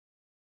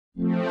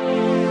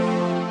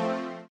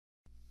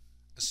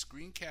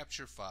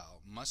capture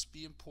file must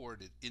be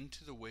imported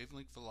into the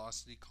Wavelink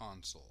Velocity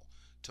console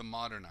to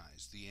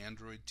modernize the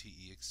Android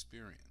TE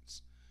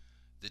experience.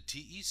 The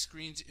TE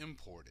screens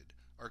imported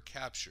are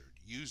captured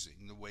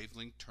using the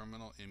Wavelink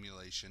Terminal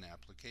Emulation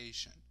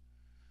application.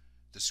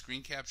 The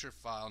screen capture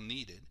file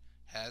needed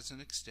has an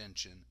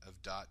extension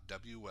of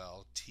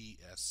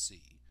 .wltsc.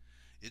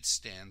 It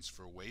stands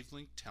for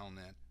Wavelink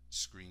Telnet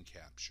Screen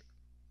Capture.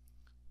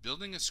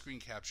 Building a screen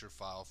capture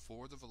file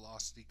for the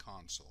Velocity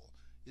console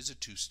is a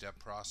two-step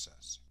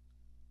process.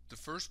 The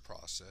first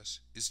process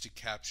is to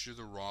capture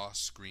the raw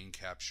screen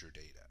capture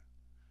data.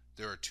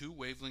 There are two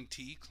Wavelink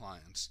TE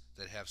clients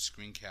that have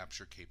screen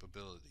capture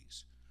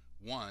capabilities.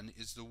 One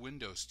is the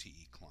Windows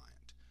TE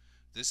client.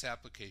 This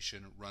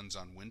application runs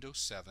on Windows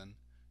 7,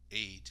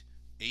 8,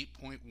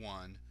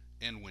 8.1,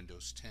 and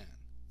Windows 10.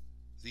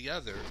 The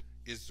other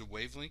is the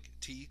Wavelink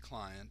TE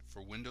client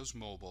for Windows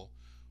Mobile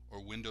or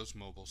Windows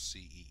Mobile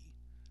CE.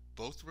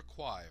 Both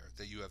require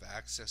that you have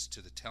access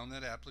to the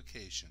Telnet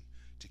application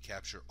to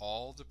capture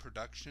all the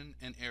production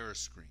and error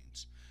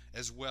screens,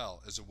 as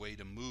well as a way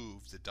to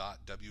move the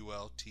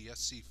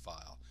 .wltsc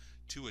file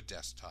to a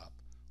desktop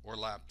or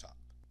laptop.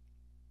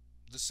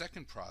 The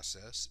second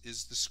process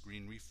is the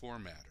screen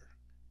reformatter.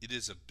 It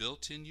is a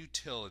built-in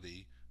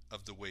utility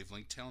of the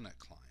Wavelink Telnet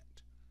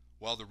client.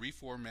 While the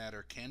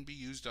reformatter can be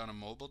used on a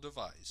mobile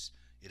device,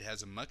 it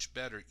has a much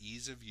better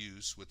ease of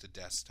use with a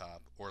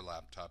desktop or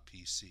laptop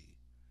PC.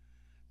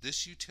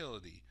 This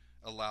utility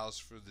allows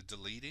for the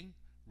deleting,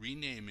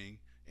 renaming,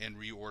 and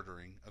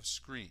reordering of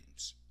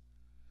screens.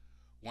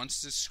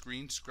 Once this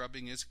screen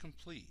scrubbing is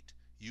complete,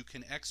 you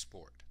can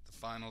export the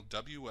final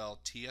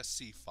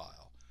WLTSC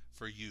file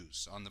for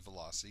use on the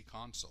Velocity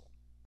console.